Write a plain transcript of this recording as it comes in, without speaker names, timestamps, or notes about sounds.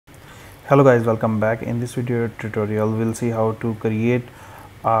Hello guys, welcome back. In this video tutorial we'll see how to create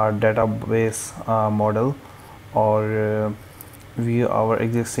a database model or view our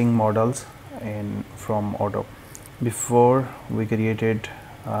existing models from Odoo. Before we created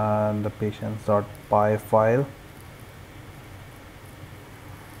the patients.py file.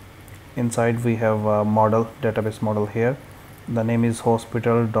 Inside we have a model, database model here. The name is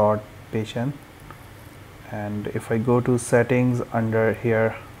hospital.patient, and if I go to settings under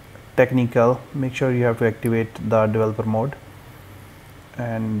here technical, make sure you have to activate the developer mode,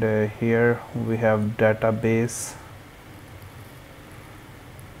 and here we have database,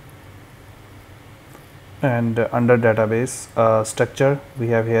 and under database structure we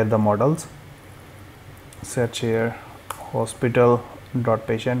have here the models. Search here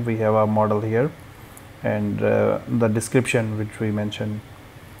hospital.patient, we have a model here, and the description which we mentioned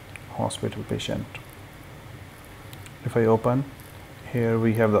hospital patient. If I open, here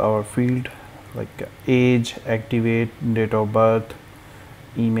we have our field like age, activate, date of birth,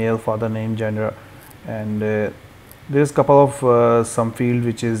 email, father name, gender, and there is couple of some field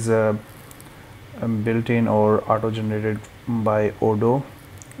which is built-in or auto-generated by Odoo.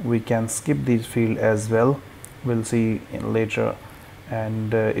 We can skip this field as well, we'll see later.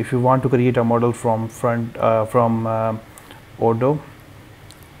 And if you want to create a model from Odoo,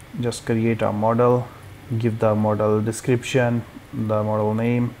 just create a model, give the model description, the model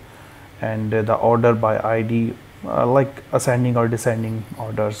name, and the order by ID, like ascending or descending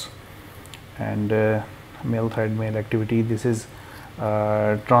orders, and mail thread, mail activity. This is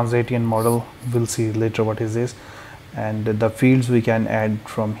Transatian model, we'll see later what is this. And the fields we can add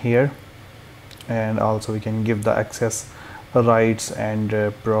from here, and also we can give the access rights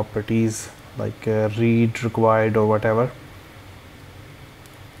and properties like read, required, or whatever.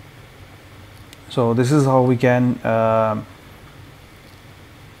 So this is how we can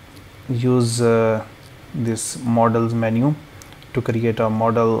use this models menu to create a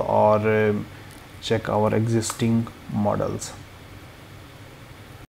model or check our existing models.